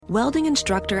Welding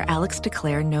instructor Alex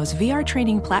DeClaire knows VR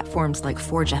training platforms like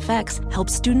Forge FX help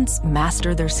students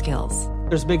master their skills.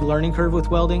 There's a big learning curve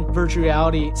with welding. Virtual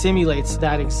reality simulates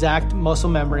that exact muscle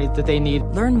memory that they need.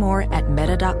 Learn more at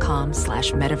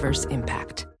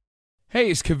meta.com/metaverseimpact. Hey,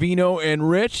 it's Covino and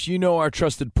Rich. You know our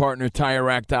trusted partner,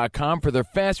 TireRack.com, for their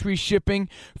fast reshipping,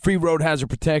 free road hazard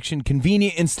protection,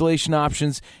 convenient installation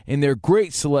options, and their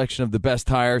great selection of the best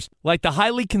tires, like the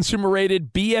highly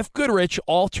consumer-rated BF Goodrich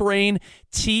All-Terrain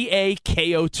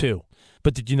TAKO2.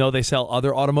 But did you know they sell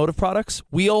other automotive products?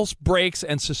 Wheels, brakes,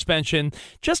 and suspension,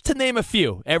 just to name a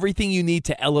few. Everything you need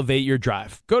to elevate your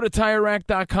drive. Go to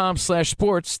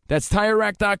TireRack.com/sports. That's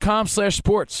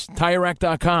TireRack.com/sports.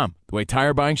 TireRack.com, the way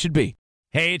tire buying should be.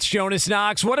 Hey, it's Jonas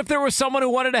Knox. What if there was someone who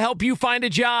wanted to help you find a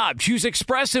job? Choose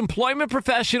Express Employment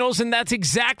Professionals, and that's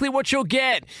exactly what you'll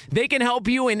get. They can help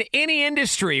you in any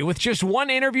industry. With just one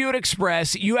interview at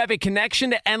Express, you have a connection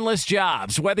to endless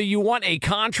jobs. Whether you want a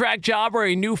contract job or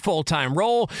a new full-time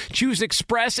role, choose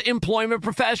Express Employment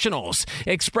Professionals.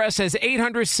 Express has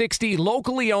 860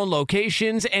 locally owned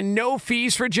locations and no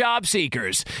fees for job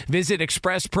seekers. Visit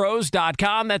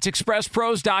expresspros.com. That's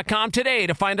expresspros.com today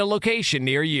to find a location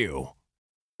near you.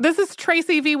 This is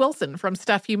Tracy V. Wilson from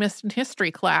Stuff You Missed in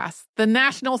History class. The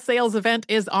national sales event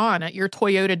is on at your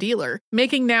Toyota dealer,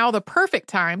 making now the perfect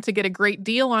time to get a great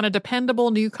deal on a dependable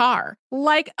new car.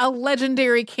 Like a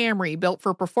legendary Camry built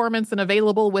for performance and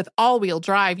available with all-wheel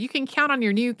drive, you can count on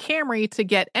your new Camry to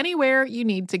get anywhere you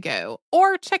need to go.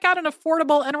 Or check out an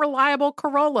affordable and reliable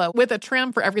Corolla with a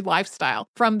trim for every lifestyle.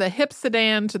 From the hip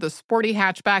sedan to the sporty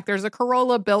hatchback, there's a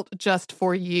Corolla built just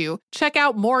for you. Check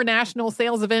out more national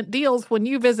sales event deals when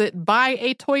you visit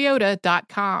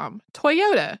buyatoyota.com.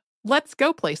 Toyota, let's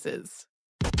go places.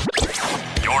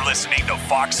 You're listening to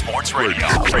Fox Sports Radio.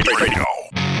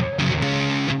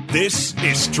 This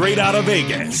is Straight Outta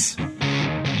Vegas.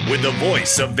 With the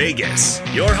voice of Vegas,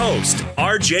 your host,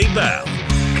 RJ Bell.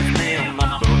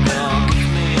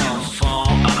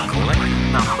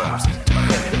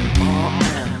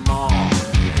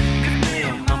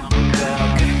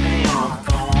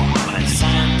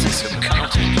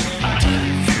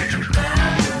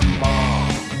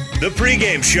 The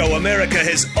pregame show America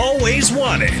has always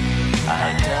wanted.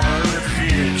 I know the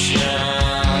future.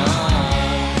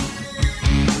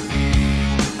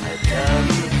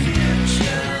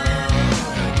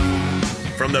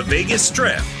 From the Vegas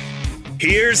Strip,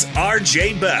 here's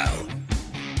RJ Bell.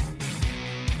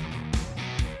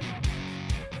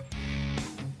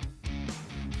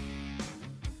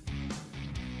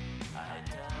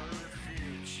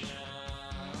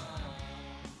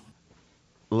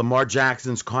 Lamar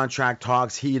Jackson's contract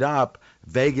talks heat up.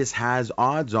 Vegas has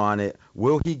odds on it.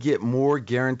 Will he get more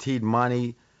guaranteed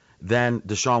money than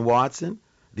Deshaun Watson?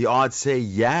 The odds say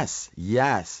yes.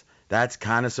 That's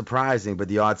kind of surprising, but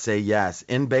the odds say yes.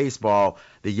 In baseball,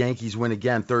 the Yankees win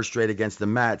again, third straight against the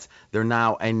Mets. They're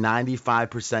now a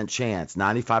 95% chance,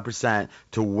 95%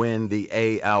 to win the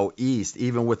AL East,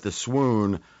 even with the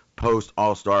swoon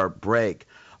post-All-Star break.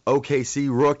 OKC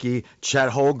rookie Chet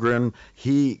Holmgren,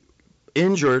 he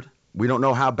injured. We don't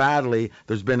know how badly.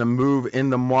 There's been a move in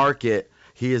the market.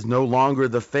 He is no longer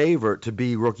the favorite to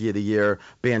be Rookie of the Year.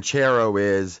 Banchero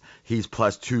is. He's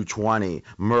plus 220.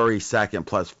 Murray second,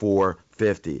 plus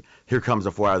 450. Here comes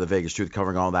the 4 Hour of the Vegas Truth,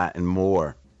 covering all that and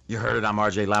more. You heard it. I'm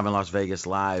RJ, live in Las Vegas,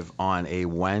 live on a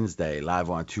Wednesday, live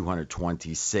on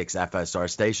 226 FSR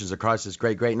stations across this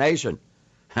great nation.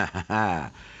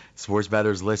 Sports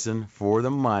bettors listen for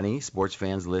the money. Sports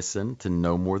fans listen to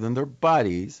no more than their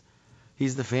buddies.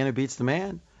 He's the fan who beats the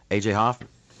man. AJ Hoffman.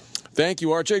 Thank you,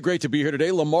 RJ. Great to be here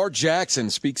today. Lamar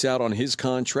Jackson speaks out on his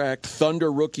contract.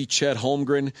 Thunder rookie Chet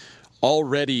Holmgren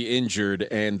already injured,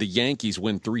 and the Yankees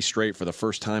win 3 straight for the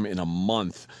first time in a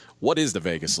month. What is the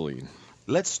Vegas lead?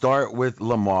 Let's start with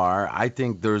Lamar. I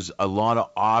think there's a lot of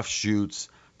offshoots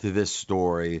to this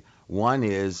story. One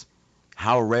is,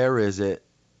 how rare is it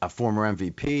a former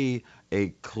MVP, a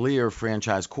clear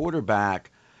franchise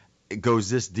quarterback, goes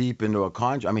this deep into a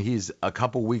contract? I mean, he's a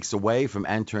couple weeks away from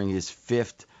entering his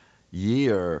 5th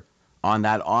year on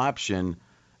that option.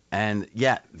 And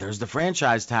yeah, there's the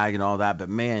franchise tag and all that, but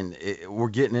man, we're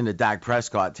getting into Dak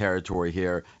Prescott territory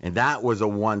here, and that was a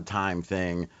one-time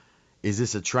thing. Is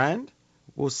this a trend?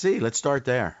 We'll see. Let's start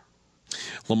there.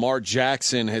 Lamar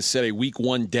Jackson has set a week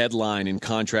 1 deadline in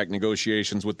contract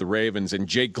negotiations with the Ravens, and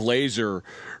Jay Glazer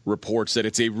reports that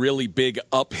it's a really big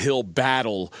uphill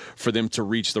battle for them to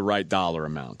reach the right dollar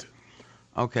amount.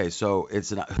 Okay, so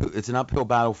it's an uphill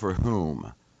battle for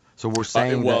whom? So we're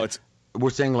saying we're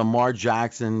saying Lamar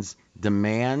Jackson's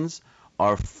demands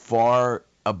are far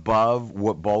above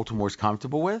what Baltimore's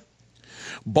comfortable with?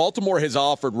 Baltimore has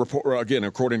offered, again,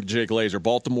 according to Jay Glazer,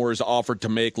 Baltimore has offered to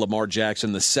make Lamar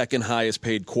Jackson the second highest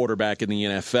paid quarterback in the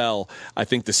NFL. I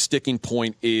think the sticking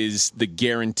point is the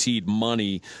guaranteed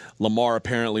money. Lamar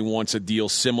apparently wants a deal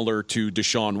similar to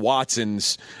Deshaun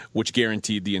Watson's, which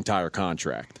guaranteed the entire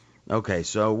contract. Okay,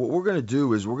 so what we're going to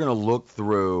do is we're going to look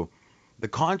through the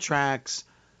contracts.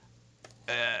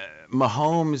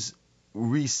 Mahomes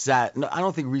reset. No, I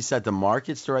don't think reset the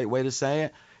market's the right way to say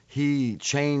it. He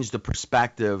changed the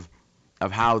perspective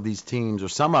of how these teams, or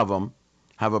some of them,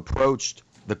 have approached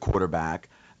the quarterback,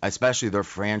 especially their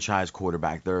franchise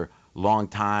quarterback, their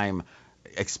long-time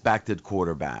expected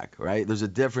quarterback, right? There's a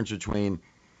difference between,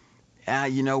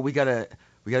 we gotta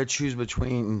choose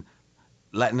between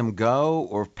letting him go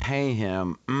or pay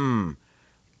him.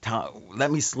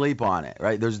 Let me sleep on it,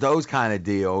 right? There's those kind of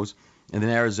deals, and then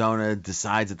Arizona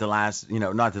decides at the last,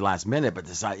 not the last minute, but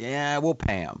decide, we'll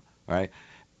pay him, right?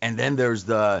 And then there's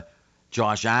the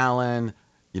Josh Allen,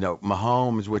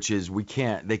 Mahomes, which is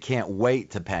they can't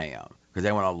wait to pay him because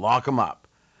they want to lock him up.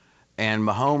 And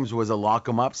Mahomes was a lock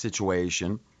him up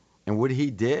situation. And what he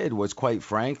did was, quite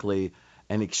frankly,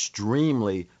 an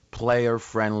extremely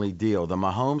player-friendly deal. The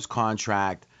Mahomes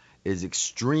contract is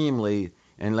extremely,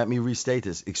 and let me restate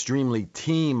this, extremely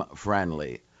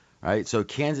team-friendly, right? So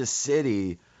Kansas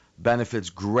City benefits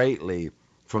greatly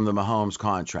from the Mahomes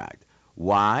contract.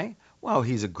 Why? Well,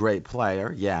 he's a great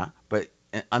player, yeah, but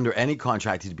under any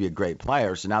contract, he'd be a great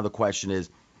player. So now the question is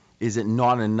it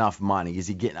not enough money? Is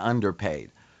he getting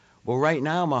underpaid? Well, right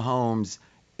now, Mahomes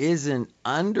isn't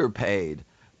underpaid,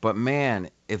 but man,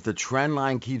 if the trend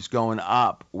line keeps going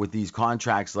up with these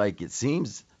contracts like it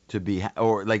seems to be,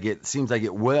 or like it seems like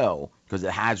it will, because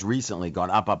it has recently gone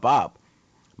up,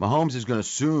 Mahomes is going to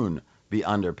soon be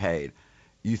underpaid.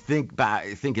 You think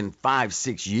in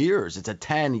 5-6 years, it's a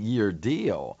 10-year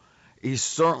deal. He's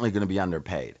certainly going to be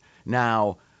underpaid.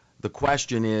 Now, the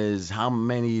question is, how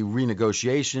many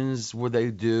renegotiations will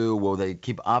they do? Will they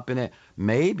keep upping it?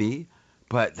 Maybe,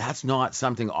 but that's not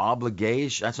an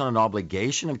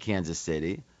obligation of Kansas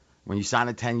City. When you sign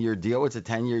a 10-year deal, it's a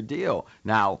 10-year deal.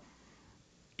 Now,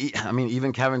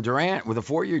 even Kevin Durant with a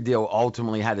 4-year deal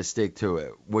ultimately had to stick to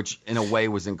it, which in a way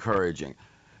was encouraging.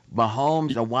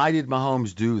 Mahomes, why did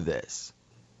Mahomes do this?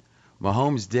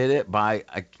 Mahomes did it by,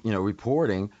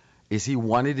 reporting, is he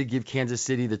wanted to give Kansas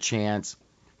City the chance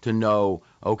to know,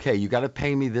 okay, you got to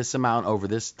pay me this amount over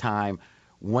this time.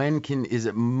 Is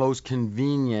it most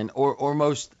convenient or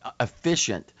most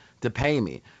efficient to pay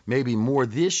me? Maybe more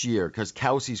this year because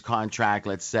Kelsey's contract,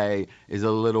 let's say, is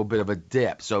a little bit of a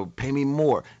dip. So pay me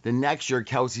more. The next year,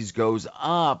 Kelsey's goes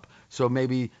up, so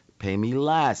maybe pay me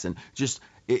less. And just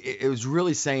it was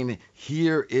really saying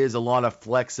here is a lot of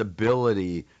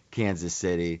flexibility, Kansas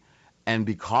City. And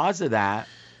because of that,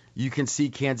 you can see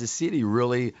Kansas City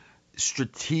really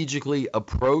strategically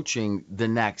approaching the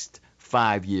next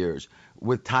 5 years.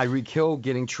 With Tyreek Hill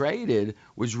getting traded,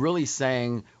 was really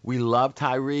saying we love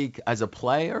Tyreek as a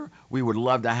player. We would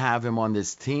love to have him on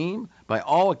this team by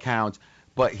all accounts,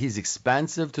 but he's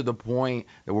expensive to the point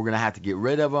that we're going to have to get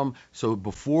rid of him. So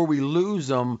before we lose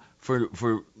him for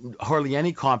hardly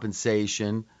any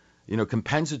compensation,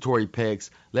 compensatory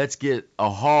picks, let's get a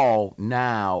haul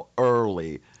now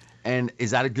early. And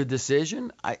is that a good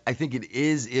decision? I think it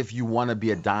is if you want to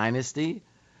be a dynasty.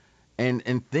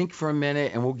 And think for a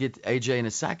minute, and we'll get to AJ in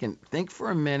a second, think for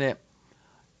a minute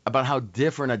about how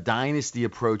different a dynasty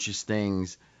approaches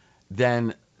things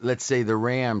than, let's say, the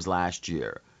Rams last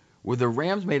year, where the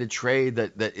Rams made a trade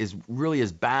that is really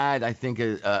as bad, I think,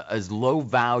 as low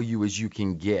value as you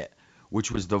can get, which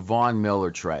was the Von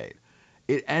Miller trade.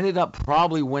 It ended up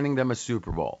probably winning them a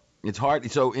Super Bowl. It's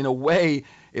hard. So in a way,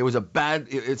 it was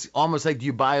it's almost like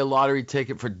you buy a lottery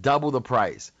ticket for double the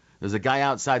price. There's a guy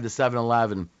outside the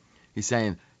 7-Eleven. He's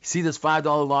saying, see this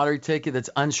 $5 lottery ticket that's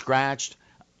unscratched?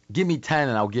 Give me 10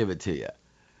 and I'll give it to you.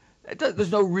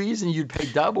 There's no reason you'd pay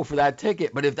double for that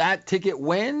ticket. But if that ticket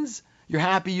wins, you're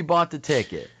happy you bought the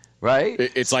ticket, right?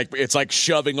 It's like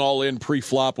shoving all in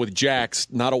pre-flop with jacks.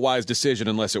 Not a wise decision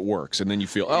unless it works. And then you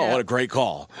feel, what a great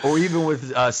call. Or even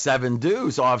with 7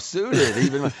 deuce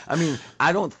off-suited.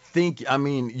 I don't think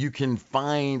you can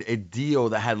find a deal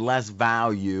that had less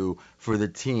value for the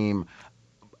team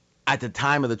at the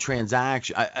time of the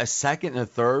transaction. A second and a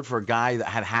third for a guy that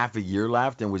had half a year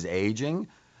left and was aging,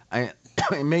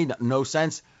 it made no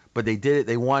sense, but they did it.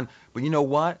 They won. But you know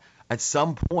what? At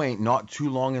some point, not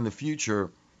too long in the future,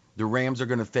 the Rams are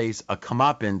going to face a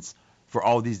comeuppance for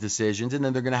all these decisions, and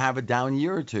then they're going to have a down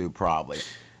year or two probably.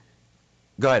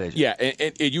 Go ahead, AJ. Yeah,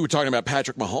 and you were talking about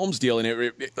Patrick Mahomes' deal,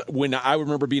 and when I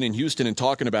remember being in Houston and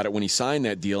talking about it when he signed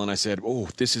that deal, and I said, "Oh,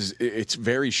 it's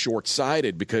very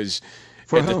short-sighted," because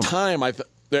the time I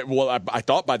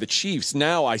thought by the Chiefs.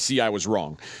 Now I see I was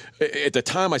wrong. At the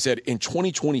time, I said in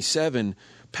 2027.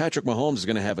 Patrick Mahomes is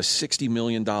going to have a $60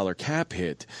 million cap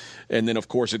hit. And then, of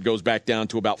course, it goes back down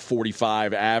to about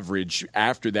 45 average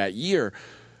after that year.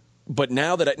 But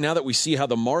now that we see how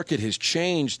the market has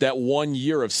changed, that 1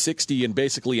 year of 60 and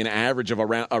basically an average of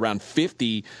around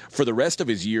 50 for the rest of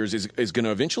his years is going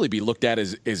to eventually be looked at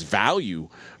as value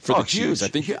for the Chiefs.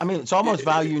 I mean, it's almost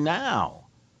value now.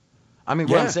 I mean,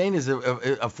 what I'm saying is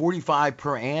a 45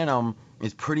 per annum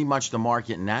is pretty much the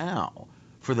market now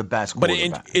for the best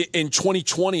quarterback. But in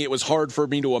 2020, it was hard for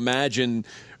me to imagine,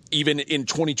 even in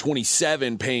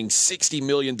 2027, paying $60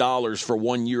 million for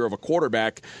 1 year of a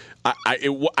quarterback.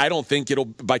 I don't think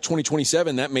by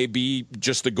 2027, that may be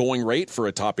just the going rate for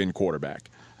a top-end quarterback.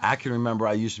 I can remember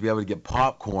I used to be able to get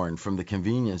popcorn from the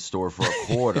convenience store for a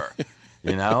quarter.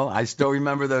 I still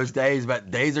remember those days,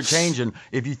 but days are changing.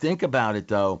 If you think about it,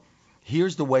 though,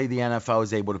 here's the way the NFL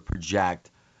is able to project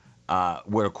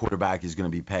what a quarterback is going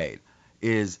to be paid.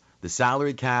 Is the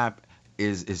salary cap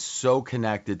is so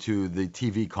connected to the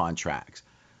TV contracts.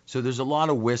 So there's a lot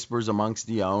of whispers amongst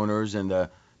the owners and the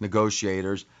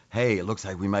negotiators. Hey, it looks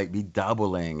like we might be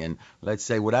doubling. And let's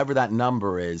say whatever that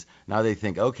number is, now they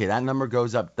think, okay, that number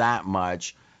goes up that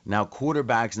much. Now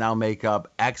quarterbacks now make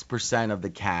up X percent of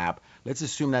the cap. Let's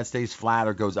assume that stays flat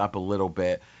or goes up a little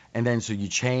bit. And then so you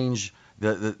change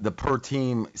the per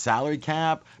team salary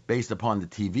cap based upon the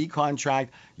TV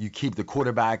contract. You keep the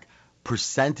quarterback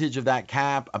percentage of that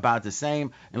cap about the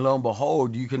same, and lo and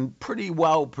behold, you can pretty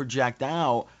well project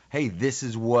out, hey, this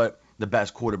is what the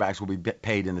best quarterbacks will be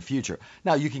paid in the future.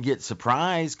 Now, you can get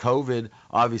surprised. COVID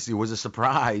obviously was a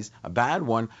surprise, a bad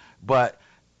one, but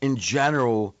in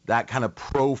general, that kind of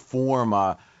pro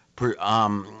forma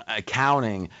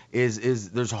accounting is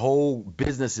there's whole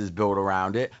businesses built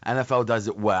around it. NFL does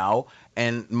it well,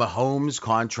 and Mahomes'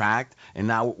 contract, and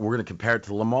now we're going to compare it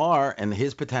to Lamar and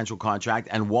his potential contract,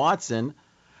 and Watson,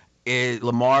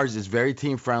 Lamar's is very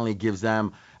team friendly, gives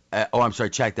them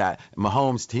check that.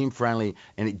 Mahomes team friendly,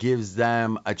 and it gives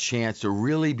them a chance to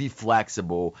really be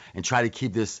flexible and try to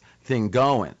keep this thing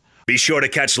going. Be sure to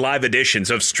catch live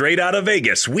editions of Straight Outta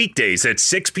Vegas weekdays at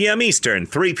 6 p.m. Eastern,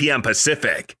 3 p.m.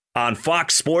 Pacific on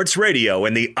Fox Sports Radio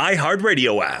and the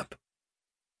iHeartRadio app.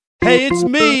 Hey, it's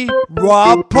me,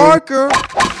 Rob Parker.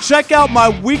 Check out my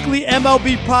weekly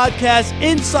MLB podcast,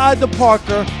 Inside the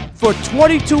Parker, for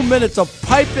 22 minutes of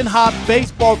piping hot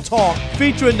baseball talk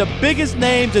featuring the biggest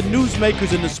names and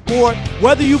newsmakers in the sport.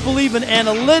 Whether you believe in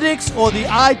analytics or the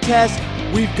eye test,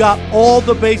 we've got all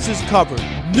the bases covered.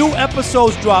 New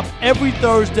episodes drop every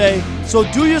Thursday, so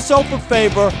do yourself a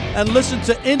favor and listen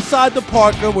to Inside the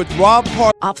Parker with Rob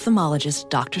Parker. Ophthalmologist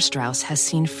Dr. Strauss has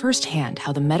seen firsthand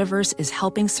how the metaverse is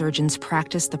helping surgeons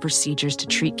practice the procedures to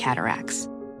treat cataracts.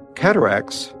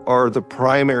 Cataracts are the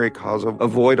primary cause of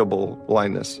avoidable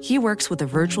blindness. He works with a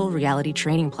virtual reality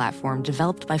training platform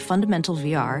developed by Fundamental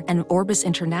VR and Orbis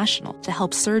International to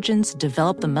help surgeons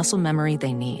develop the muscle memory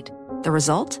they need. The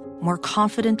result? More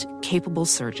confident, capable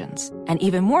surgeons. And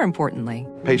even more importantly,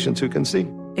 patients who can see.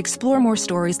 Explore more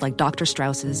stories like Dr.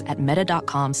 Strauss's at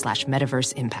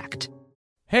meta.com/metaverse impact.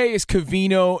 Hey, it's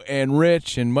Covino and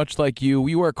Rich, and much like you,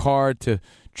 we work hard to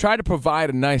try to provide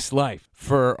a nice life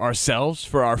for ourselves,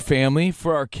 for our family,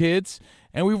 for our kids,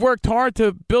 and we've worked hard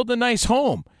to build a nice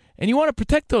home. And you want to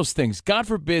protect those things. God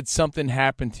forbid something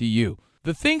happened to you.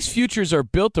 The things futures are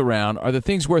built around are the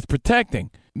things worth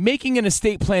protecting. Making an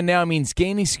estate plan now means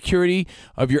gaining security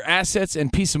of your assets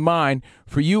and peace of mind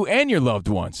for you and your loved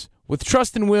ones. With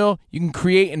Trust and Will, you can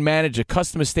create and manage a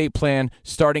custom estate plan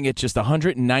starting at just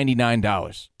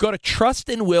 $199. Go to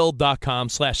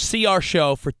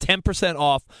trustandwill.com/CRShow for 10%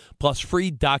 off plus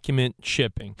free document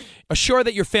shipping. Assure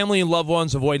that your family and loved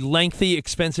ones avoid lengthy,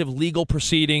 expensive legal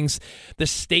proceedings, the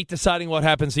state deciding what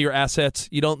happens to your assets.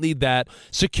 You don't need that.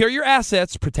 Secure your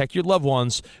assets, protect your loved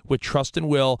ones with Trust and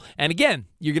Will. And again,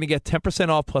 you're going to get 10%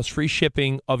 off plus free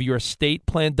shipping of your estate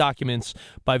plan documents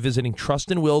by visiting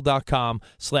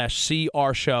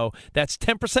trustandwill.com/CRShow. That's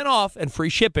 10% off and free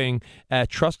shipping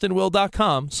at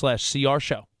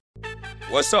trustandwill.com/CRShow.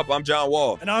 What's up? I'm John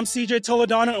Wall. And I'm CJ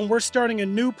Toledano, and we're starting a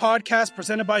new podcast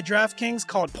presented by DraftKings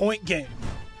called Point Game.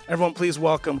 Everyone, please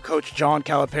welcome Coach John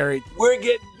Calipari. We're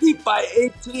getting beat by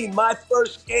 18. My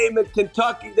first game in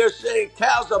Kentucky, they're saying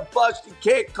Cal's a bust. He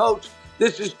can't coach.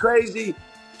 This is crazy.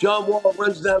 John Wall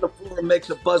runs down the floor and makes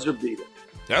a buzzer beater.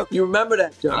 Yep. You remember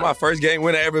that, John? That's my first game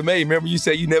winner I ever made. Remember you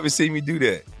said you never seen me do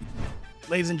that.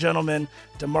 Ladies and gentlemen,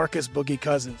 DeMarcus Boogie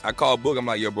Cousins. I called Boog. I'm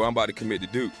like, yo, bro, I'm about to commit to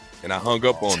Duke. And I hung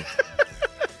up on him.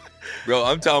 Bro,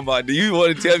 I'm talking about, do you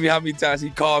want to tell me how many times he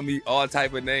called me all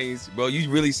type of names? Bro, you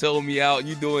really sold me out.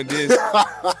 You doing this.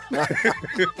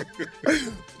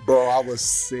 Bro, I was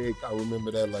sick. I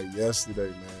remember that like yesterday,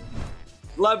 man.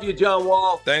 Love you, John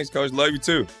Wall. Thanks, Coach. Love you,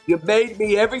 too. You made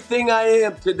me everything I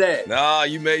am today. Nah,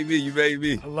 you made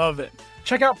me. I love it.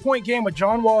 Check out Point Game with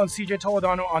John Wall and CJ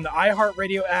Toledano on the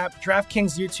iHeartRadio app,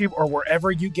 DraftKings YouTube, or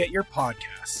wherever you get your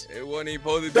podcasts. It wasn't even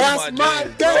supposed to be That's my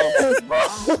dance, bro.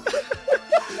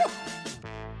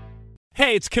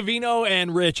 Hey, it's Covino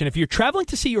and Rich, and if you're traveling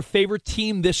to see your favorite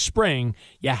team this spring,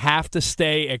 you have to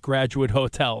stay at Graduate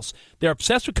Hotels. They're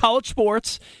obsessed with college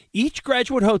sports. Each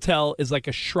Graduate Hotel is like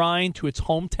a shrine to its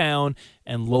hometown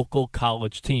and local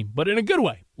college team, but in a good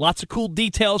way. Lots of cool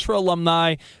details for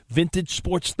alumni, vintage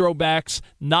sports throwbacks,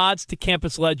 nods to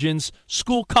campus legends,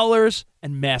 school colors,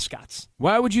 and mascots.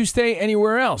 Why would you stay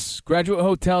anywhere else? Graduate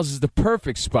Hotels is the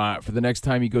perfect spot for the next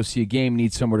time you go see a game and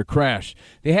need somewhere to crash.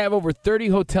 They have over 30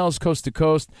 hotels coast to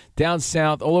coast, down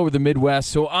south, all over the Midwest,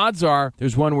 so odds are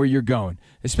there's one where you're going,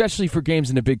 especially for games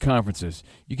in the big conferences.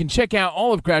 You can check out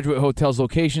all of Graduate Hotels'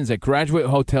 locations at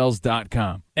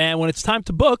graduatehotels.com. And when it's time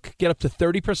to book, get up to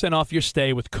 30% off your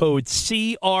stay with code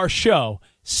CRSHOW.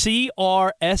 CRSHOW.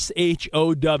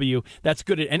 That's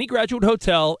good at any Graduate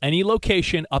Hotel, any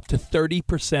location, up to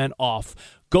 30% off.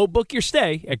 Go book your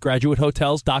stay at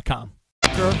graduatehotels.com.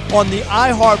 On the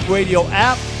iHeartRadio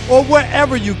app or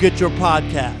wherever you get your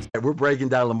podcast. We're breaking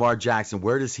down Lamar Jackson.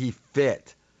 Where does he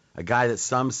fit? A guy that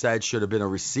some said should have been a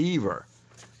receiver,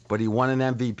 but he won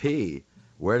an MVP.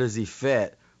 Where does he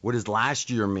fit? What does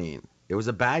last year mean? It was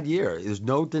a bad year. There's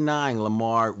no denying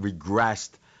Lamar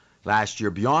regressed last year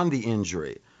beyond the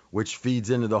injury, which feeds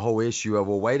into the whole issue of,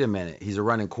 well, wait a minute, he's a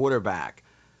running quarterback.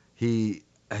 He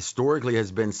historically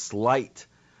has been slight,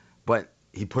 but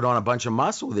he put on a bunch of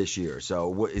muscle this year.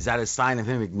 So is that a sign of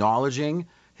him acknowledging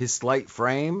his slight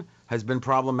frame has been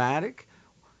problematic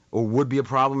or would be a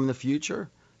problem in the future?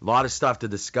 A lot of stuff to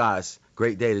discuss.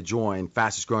 Great day to join.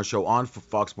 Fastest growing show on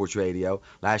Fox Sports Radio.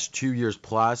 Last 2 years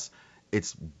plus,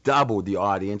 it's doubled the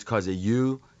audience because of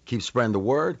you. Keep spreading the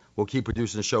word. We'll keep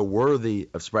producing a show worthy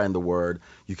of spreading the word.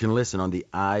 You can listen on the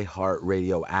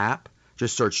iHeartRadio app.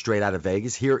 Just search Straight Out of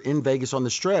Vegas. Here in Vegas on the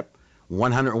Strip,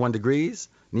 101 degrees.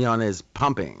 Neon is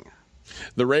pumping.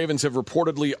 The Ravens have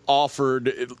reportedly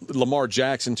offered Lamar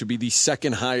Jackson to be the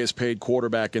second highest paid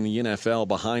quarterback in the NFL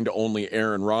behind only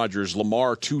Aaron Rodgers.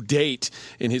 Lamar, to date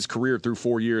in his career through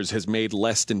 4 years, has made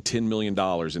less than $10 million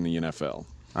in the NFL.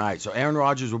 All right, so Aaron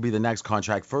Rodgers will be the next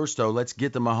contract. First, though, let's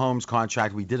get the Mahomes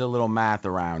contract. We did a little math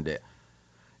around it.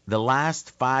 The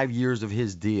last 5 years of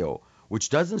his deal, which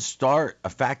doesn't start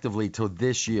effectively till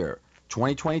this year,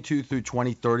 2022 through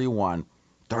 2031,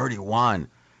 31.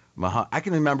 I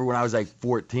can remember when I was like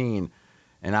 14,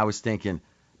 and I was thinking,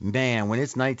 man, when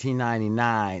it's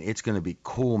 1999, it's going to be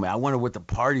cool, man. I wonder what the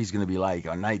party's going to be like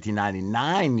on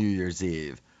 1999 New Year's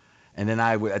Eve. And then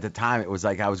at the time, it was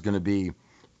like I was going to be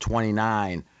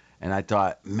 29, and I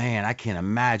thought, man, I can't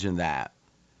imagine that.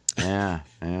 Yeah.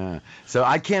 So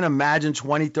I can't imagine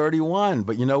 2031,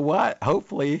 but you know what?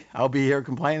 Hopefully I'll be here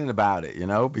complaining about it,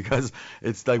 because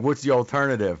it's like, what's the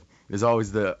alternative is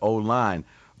always the old line.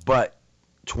 But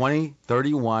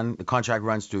 2031, the contract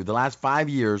runs through. The last 5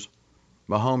 years,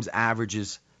 Mahomes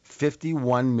averages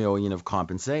 $51 million of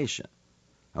compensation.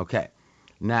 Okay,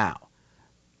 now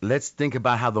let's think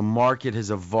about how the market has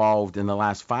evolved in the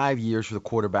last 5 years for the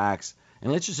quarterbacks,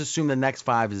 and let's just assume the next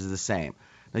 5 is the same.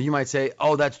 Now, you might say,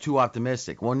 oh, that's too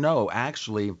optimistic. Well, no,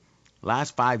 actually,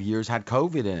 last 5 years had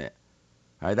COVID in it.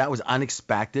 All right, that was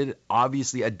unexpected.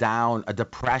 Obviously, a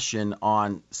depression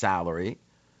on salary.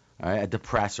 All right, a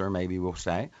depressor, maybe we'll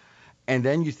say. And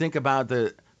then you think about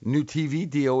the new TV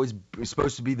deal is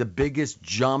supposed to be the biggest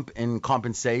jump in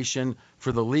compensation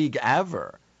for the league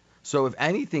ever. So if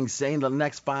anything, saying the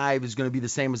next 5 is going to be the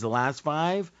same as the last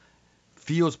 5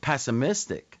 feels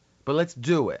pessimistic. But let's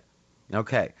do it.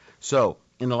 Okay, so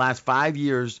in the last 5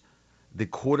 years, the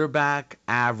quarterback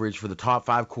average for the top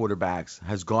 5 quarterbacks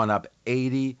has gone up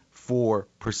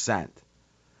 84%.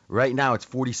 Right now, it's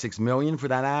 $46 million for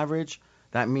that average.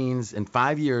 That means in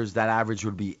 5 years, that average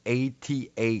would be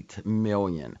 $88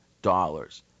 million.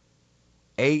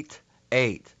 8.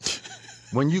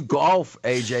 When you golf,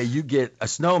 AJ, you get a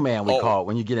snowman, we call it,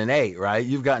 when you get an 8, right?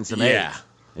 You've gotten some 8.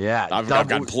 Yeah. I've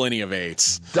gotten plenty of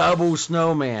 8s. Double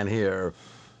snowman here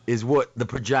is what the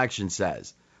projection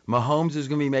says. Mahomes is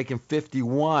going to be making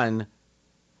 51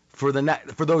 for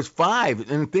those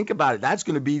 5. And think about it. That's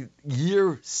going to be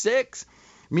year 6.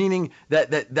 Meaning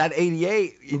that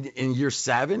 88 in year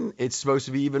 7, it's supposed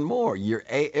to be even more. Year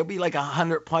 8, it'll be like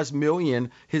 $100+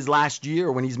 million his last year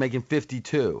when he's making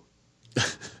 52.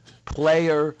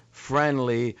 Player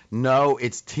friendly. No,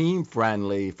 it's team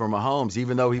friendly for Mahomes,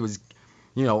 even though he was,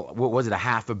 what was it,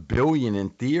 $500 million in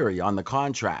theory on the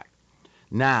contract.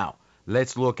 Now,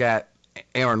 let's look at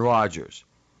Aaron Rodgers.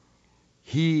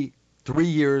 He 3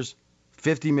 years,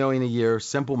 $50 million a year,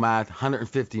 simple math,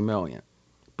 $150 million.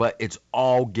 But it's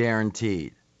all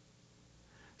guaranteed.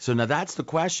 So now that's the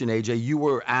question, AJ. You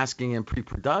were asking in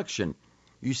pre-production.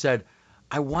 You said,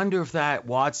 I wonder if that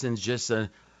Watson's just an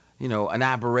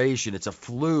aberration. It's a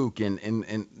fluke,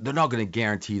 and they're not going to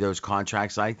guarantee those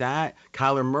contracts like that.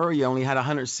 Kyler Murray only had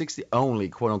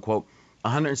quote unquote,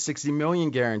 $160 million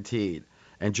guaranteed,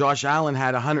 and Josh Allen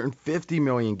had $150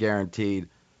 million guaranteed,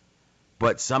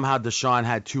 but somehow Deshaun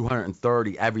had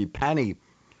 $230 every penny.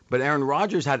 But Aaron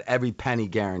Rodgers had every penny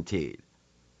guaranteed.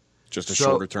 Just a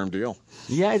shorter-term deal.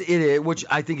 Yeah, it is, which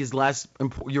I think is less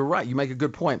important. You're right. You make a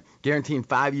good point. Guaranteeing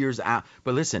 5 years out.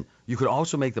 But listen, you could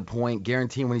also make the point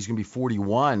guaranteeing when he's going to be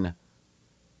 41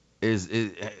 is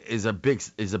a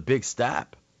big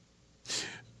step.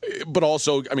 But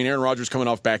also, Aaron Rodgers coming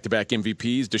off back-to-back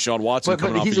MVPs. Deshaun Watson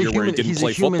coming off a year where he didn't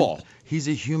play football. He's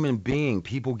a human being.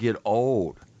 People get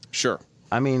old. Sure.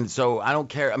 So I don't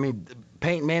care.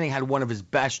 Peyton Manning had one of his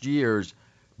best years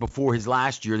before his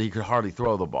last year that he could hardly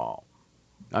throw the ball.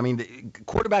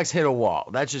 Quarterbacks hit a wall.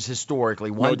 That's just historically.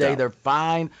 One day they're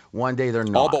fine, one day they're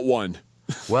not. All but one.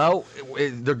 Well,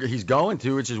 he's going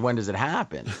to. It's just when does it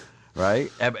happen,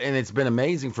 right? And it's been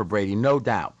amazing for Brady, no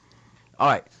doubt. All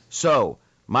right, so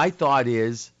my thought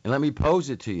is, and let me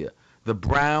pose it to you, the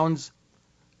Browns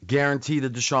guarantee the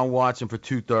Deshaun Watson for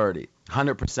 $230,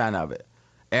 100% of it.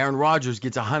 Aaron Rodgers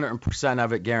gets 100%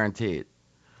 of it guaranteed.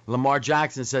 Lamar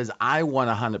Jackson says, I want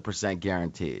 100%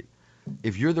 guaranteed.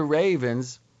 If you're the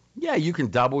Ravens, yeah, you can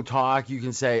double talk. You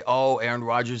can say, oh, Aaron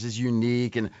Rodgers is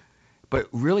unique. But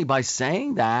really, by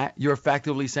saying that, you're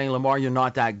effectively saying, Lamar, you're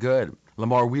not that good.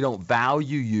 Lamar, we don't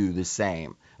value you the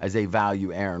same as they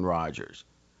value Aaron Rodgers.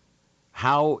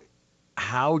 How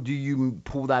do you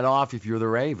pull that off if you're the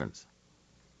Ravens?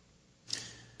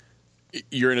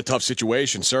 You're in a tough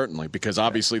situation, certainly, because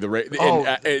obviously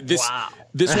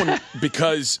this one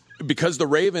because the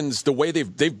Ravens, the way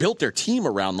they've built their team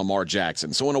around Lamar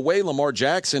Jackson. So in a way, Lamar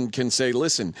Jackson can say,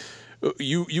 listen,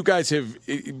 you guys have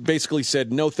basically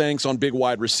said no thanks on big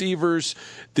wide receivers.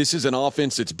 This is an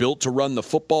offense that's built to run the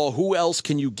football. Who else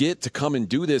can you get to come and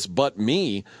do this but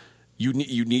me? You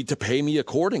need to pay me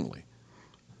accordingly.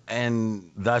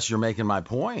 And thus you're making my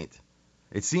point.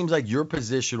 It seems like your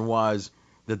position was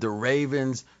that the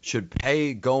Ravens should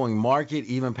pay going market,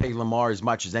 even pay Lamar as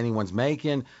much as anyone's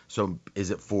making. So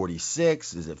is it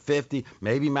 46? Is it 50?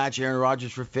 Maybe match Aaron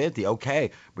Rodgers for 50.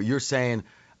 Okay. But you're saying,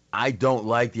 I don't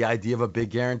like the idea of a big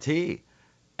guarantee.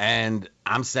 And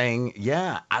I'm saying,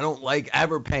 yeah, I don't like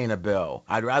ever paying a bill.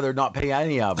 I'd rather not pay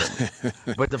any of them.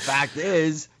 But the fact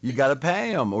is, you got to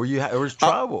pay them or it's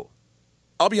trouble.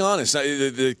 I'll be honest.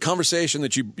 The conversation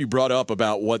that you brought up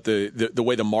about what the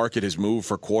way the market has moved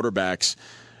for quarterbacks,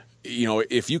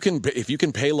 if you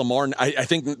can pay Lamar, I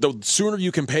think the sooner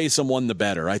you can pay someone, the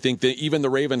better. I think that even the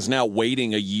Ravens now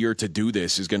waiting a year to do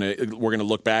this we're gonna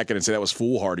look back at it and say that was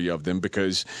foolhardy of them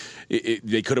because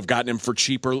they could have gotten him for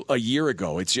cheaper a year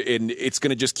ago. It's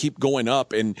gonna just keep going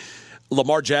up. And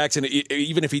Lamar Jackson,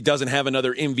 even if he doesn't have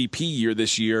another MVP year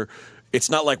this year, it's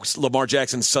not like Lamar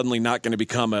Jackson's suddenly not going to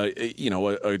become a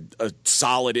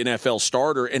solid NFL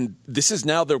starter. And this is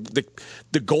now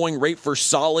the going rate for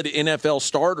solid NFL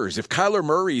starters. If Kyler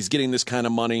Murray is getting this kind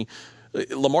of money,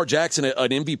 Lamar Jackson, an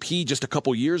MVP just a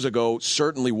couple years ago,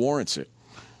 certainly warrants it.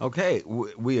 Okay,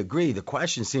 we agree. The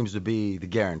question seems to be the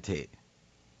guarantee.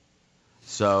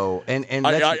 So, and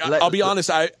I'll be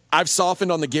honest, I've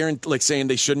softened on the guarantee, like saying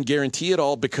they shouldn't guarantee it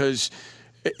all because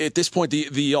at this point,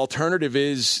 the alternative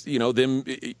is, them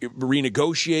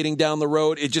renegotiating down the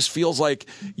road. It just feels like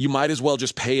you might as well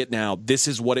just pay it now. This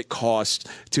is what it costs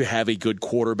to have a good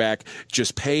quarterback.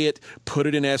 Just pay it, put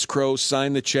it in escrow,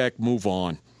 sign the check, move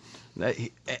on.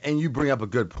 And you bring up a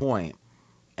good point,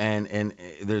 and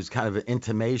there's kind of an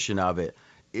intimation of it.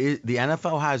 The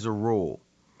NFL has a rule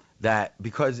that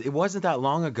because it wasn't that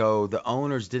long ago, the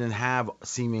owners didn't have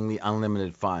seemingly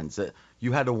unlimited funds.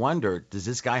 You had to wonder, does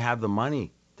this guy have the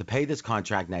money to pay this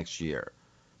contract next year,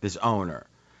 this owner?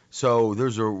 So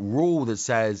there's a rule that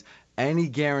says any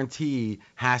guarantee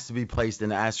has to be placed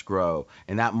in escrow,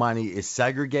 and that money is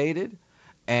segregated,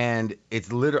 and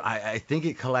it's literally, I think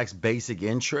it collects basic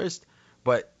interest,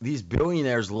 but these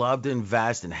billionaires love to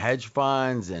invest in hedge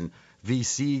funds and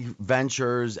VC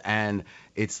ventures, and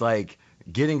it's like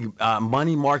getting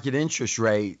money market interest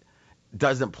rate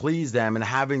doesn't please them, and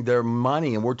having their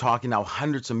money, and we're talking now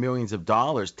hundreds of millions of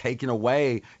dollars, taken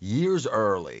away years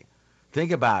early.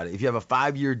 Think about it. If you have a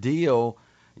 5-year deal,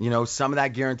 some of that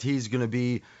guarantee is going to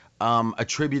be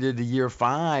attributed to year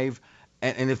 5.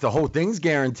 And if the whole thing's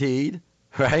guaranteed,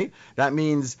 right, that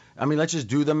means, let's just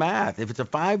do the math. If it's a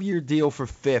 5-year deal for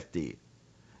 50,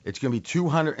 it's going to be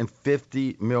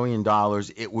 $250 million.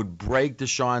 It would break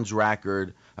Deshaun's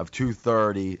record of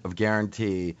 230 of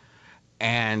guarantee.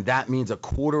 And that means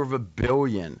 $250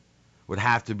 million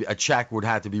a check would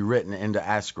have to be written into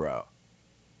escrow.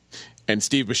 And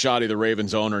Steve Bisciotti, the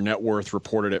Ravens owner, net worth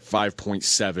reported at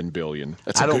 $5.7 billion.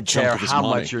 That's a good chunk of his money. I don't care how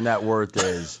much your net worth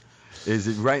is. Is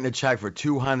it writing a check for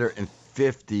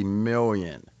 $250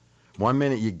 million? 1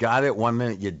 minute you got it, 1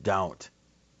 minute you don't.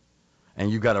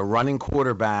 And you got a running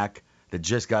quarterback that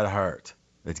just got hurt,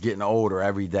 that's getting older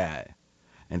every day.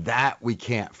 And that we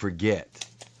can't forget.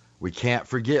 We can't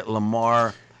forget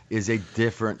Lamar is a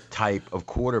different type of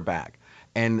quarterback.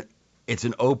 And it's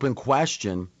an open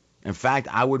question. In fact,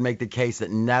 I would make the case that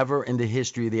never in the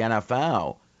history of the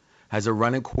NFL has a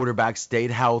running quarterback stayed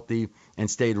healthy and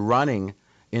stayed running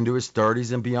into his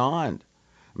 30s and beyond.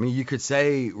 You could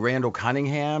say Randall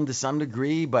Cunningham to some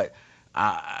degree, but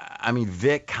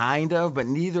Vic kind of, but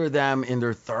neither of them in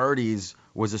their 30s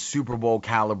was a Super Bowl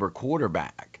caliber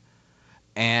quarterback.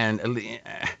 And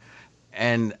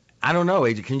I don't know,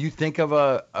 AJ, can you think of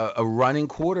a running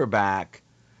quarterback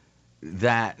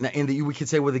that, we could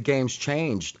say, well, the game's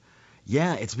changed.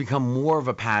 Yeah, it's become more of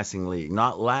a passing league,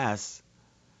 not less.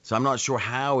 So I'm not sure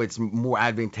how it's more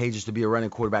advantageous to be a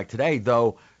running quarterback today,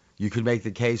 though you could make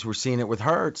the case we're seeing it with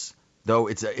Hurts, though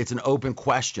it's an open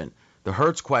question. The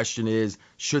Hurts question is,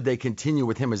 should they continue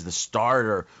with him as the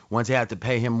starter once they have to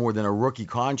pay him more than a rookie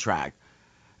contract,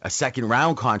 a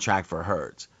second-round contract for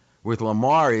Hurts? With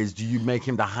Lamar is, do you make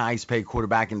him the highest paid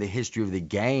quarterback in the history of the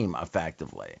game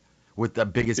effectively, with the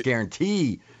biggest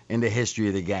guarantee in the history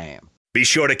of the game? Be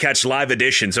sure to catch live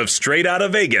editions of Straight Outta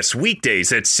Vegas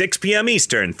weekdays at 6 p.m.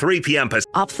 Eastern, 3 p.m.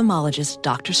 Pacific. Ophthalmologist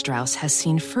Dr. Strauss has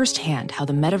seen firsthand how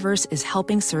the metaverse is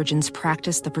helping surgeons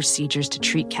practice the procedures to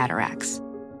treat cataracts.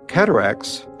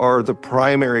 Cataracts are the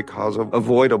primary cause of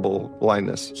avoidable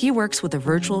blindness. He works with a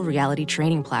virtual reality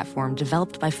training platform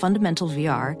developed by Fundamental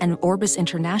VR and Orbis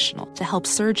International to help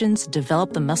surgeons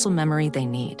develop the muscle memory they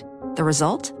need. The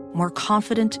result? More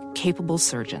confident, capable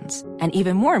surgeons. And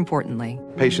even more importantly,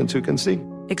 patients who can see.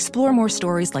 Explore more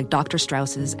stories like Dr.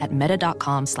 Strauss's at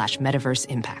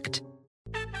meta.com/metaverseimpact.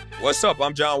 What's up?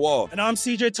 I'm John Wall. And I'm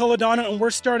CJ Toledano, and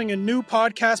we're starting a new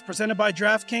podcast presented by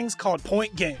DraftKings called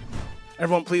Point Game.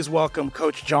 Everyone, please welcome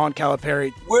Coach John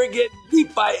Calipari. We're getting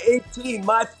beat by 18.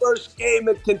 My first game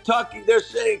in Kentucky, they're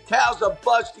saying Cal's a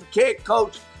bust. He can't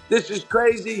coach. This is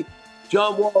crazy.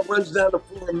 John Wall runs down the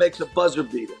floor and makes a buzzer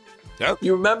beater. Yep.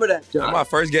 You remember that, John? That's my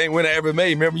first game winner I ever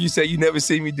made. Remember you said you never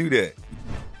seen me do that.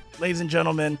 Ladies and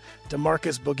gentlemen,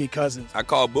 DeMarcus Boogie Cousins. I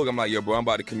called Boog. I'm like, yo, bro, I'm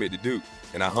about to commit to Duke.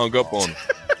 And I hung up on him.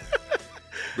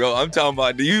 Bro, I'm talking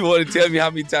about, do you want to tell me how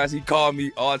many times he called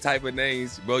me all type of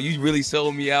names? Bro, you really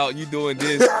sold me out. You doing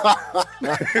this.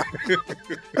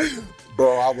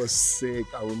 Bro, I was sick.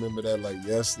 I remember that like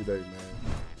yesterday, man.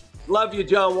 Love you,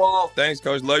 John Wall. Thanks,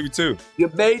 Coach. Love you, too.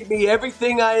 You made me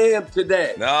everything I am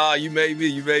today. Nah, you made me.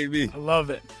 You made me. I love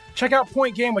it. Check out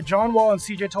Point Game with John Wall and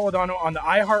CJ Toledano on the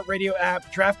iHeartRadio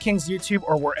app, DraftKings YouTube,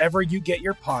 or wherever you get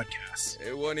your podcasts.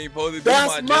 It wasn't even supposed to be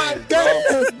That's my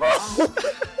game, bro.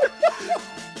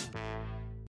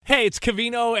 Hey, it's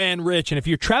Covino and Rich, and if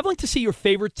you're traveling to see your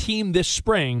favorite team this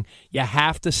spring, you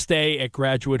have to stay at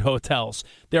Graduate Hotels.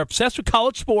 They're obsessed with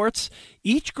college sports.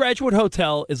 Each Graduate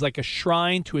Hotel is like a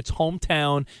shrine to its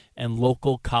hometown and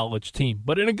local college team,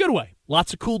 but in a good way.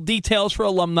 Lots of cool details for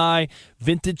alumni,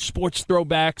 vintage sports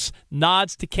throwbacks,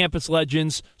 nods to campus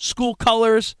legends, school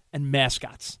colors, and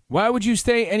mascots. Why would you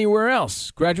stay anywhere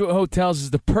else? Graduate Hotels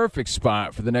is the perfect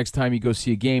spot for the next time you go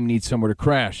see a game and need somewhere to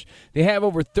crash. They have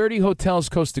over 30 hotels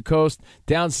coast to coast,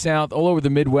 down south, all over the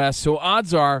Midwest, so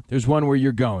odds are there's one where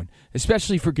you're going,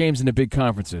 especially for games in the big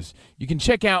conferences. You can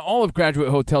check out all of Graduate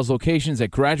Hotels' locations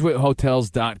at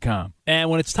graduatehotels.com. And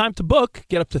when it's time to book,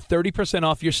 get up to 30%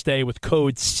 off your stay with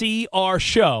code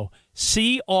CRSHOW.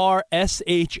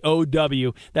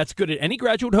 CRSHOW. That's good at any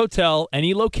Graduate Hotel,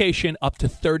 any location, up to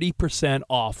 30%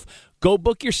 off. Go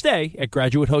book your stay at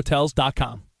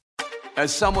graduatehotels.com.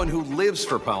 As someone who lives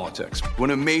for politics,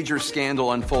 when a major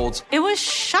scandal unfolds, it was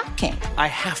shocking. I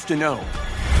have to know,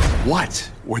 what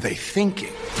were they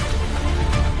thinking?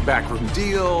 Backroom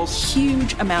deals,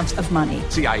 huge amounts of money,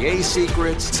 CIA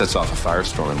secrets, sets off a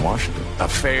firestorm in Washington,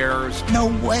 affairs.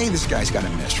 No way this guy's got a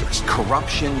mistress.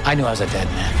 Corruption. I knew I was a dead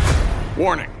man.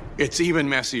 Warning, it's even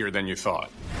messier than you thought.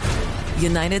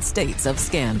 United States of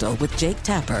Scandal with Jake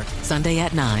Tapper, Sunday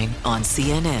at 9 on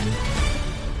CNN.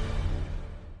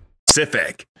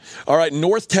 Pacific. All right,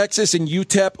 North Texas and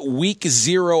UTEP, week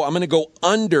 0. I'm going to go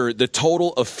under the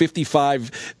total of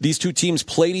 55. These two teams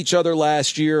played each other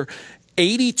last year.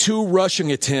 82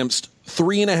 rushing attempts,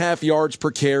 3.5 yards per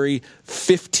carry,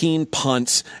 15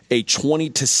 punts, a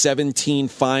 20-17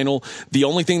 final. The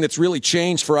only thing that's really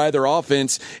changed for either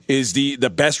offense is the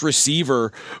best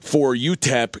receiver for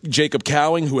UTEP, Jacob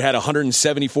Cowing, who had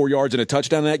 174 yards and a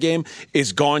touchdown in that game,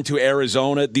 is gone to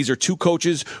Arizona. These are two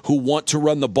coaches who want to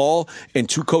run the ball and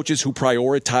two coaches who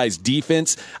prioritize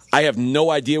defense. I have no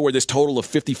idea where this total of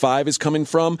 55 is coming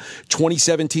from.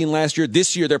 2017 last year.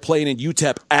 This year they're playing in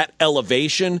UTEP at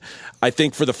elevation. I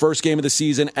think for the first game of the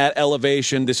season at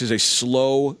elevation, this is a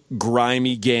slow,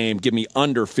 grimy game. Give me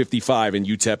under 55 in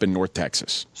UTEP in North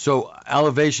Texas. So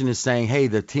elevation is saying, hey,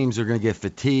 the teams are going to get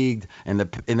fatigued and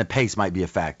the pace might be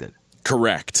affected.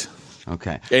 Correct.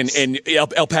 Okay. And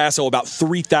El Paso about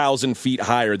 3,000 feet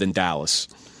higher than Dallas.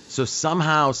 So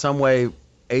somehow, some way,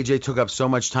 AJ took up so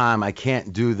much time, I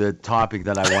can't do the topic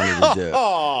that I wanted to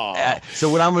do. So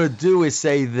what I'm going to do is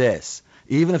say this.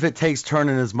 Even if it takes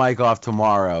turning his mic off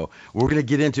tomorrow, we're going to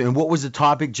get into, and what was the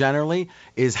topic generally,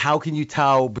 is how can you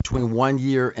tell between 1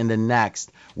 year and the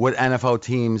next what NFL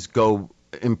teams go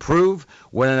improve,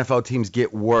 what NFL teams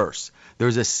get worse.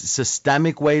 There's a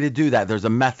systemic way to do that. There's a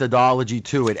methodology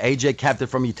to it. AJ kept it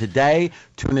from you today.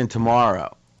 Tune in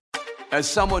tomorrow. As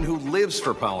someone who lives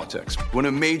for politics, when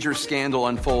a major scandal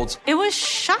unfolds, It was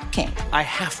shocking. I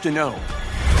have to know,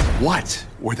 what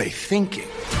were they thinking?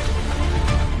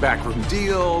 Backroom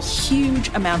deals, Huge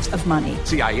amounts of money.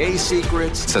 CIA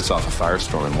secrets, Sets off a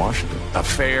firestorm in Washington.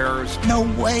 affairs, No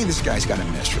way this guy's got a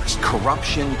mistress.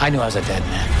 corruption. I knew I was a dead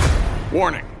man.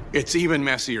 Warning, it's even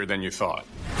messier than you thought.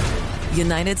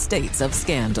 United States of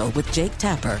Scandal with Jake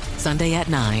Tapper, Sunday at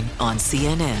 9 on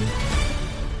CNN.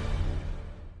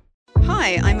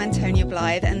 Hi, I'm Antonia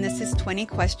Blythe, and this is 20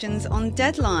 Questions on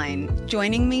Deadline.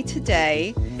 Joining me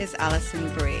today is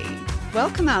Alison Brie.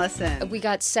 Welcome, Alison. We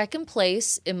got second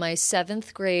place in my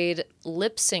 7th grade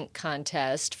lip sync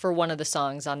contest for one of the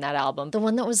songs on that album. The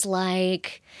one that was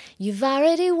like, "You've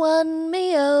already won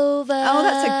me over." Oh,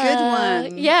 that's a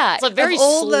good one. Yeah. It's like very of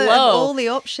all slow. Of all the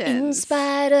options. In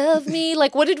spite of me.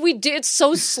 Like, what did we do? It's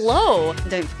so slow.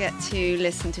 Don't forget to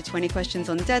listen to 20 Questions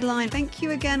on Deadline. Thank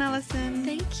you again, Alison.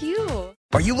 Thank you.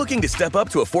 Are you looking to step up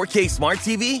to a 4K smart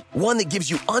TV? One that gives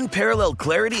you unparalleled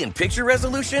clarity and picture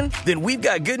resolution? Then we've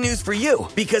got good news for you,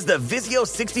 because the Vizio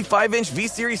 65-inch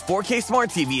V-Series 4K smart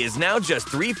TV is now just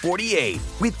 $348.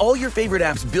 With all your favorite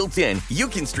apps built in, you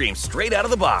can stream straight out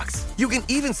of the box. You can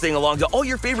even sing along to all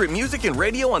your favorite music and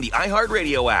radio on the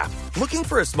iHeartRadio app. Looking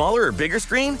for a smaller or bigger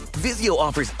screen? Vizio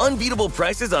offers unbeatable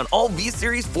prices on all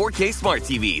V-Series 4K smart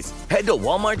TVs. Head to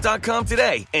Walmart.com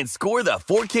today and score the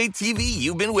 4K TV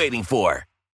you've been waiting for.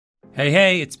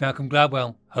 Hey, it's Malcolm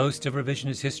Gladwell, host of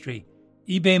Revisionist History.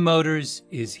 eBay Motors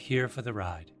is here for the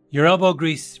ride. Your elbow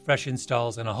grease, fresh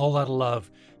installs, and a whole lot of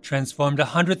love transformed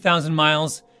 100,000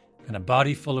 miles and a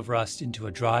body full of rust into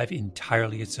a drive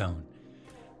entirely its own.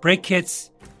 Brake kits,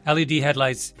 LED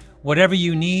headlights, whatever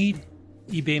you need,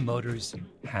 eBay Motors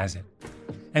has it.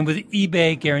 And with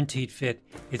eBay Guaranteed Fit,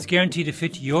 it's guaranteed to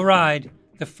fit your ride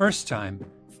the first time,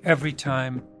 every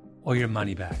time, or your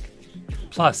money back.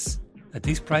 Plus, at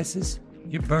these prices,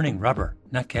 you're burning rubber,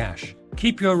 not cash.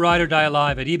 Keep your ride or die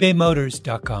alive at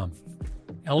ebaymotors.com.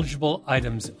 Eligible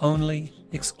items only.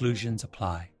 Exclusions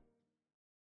apply.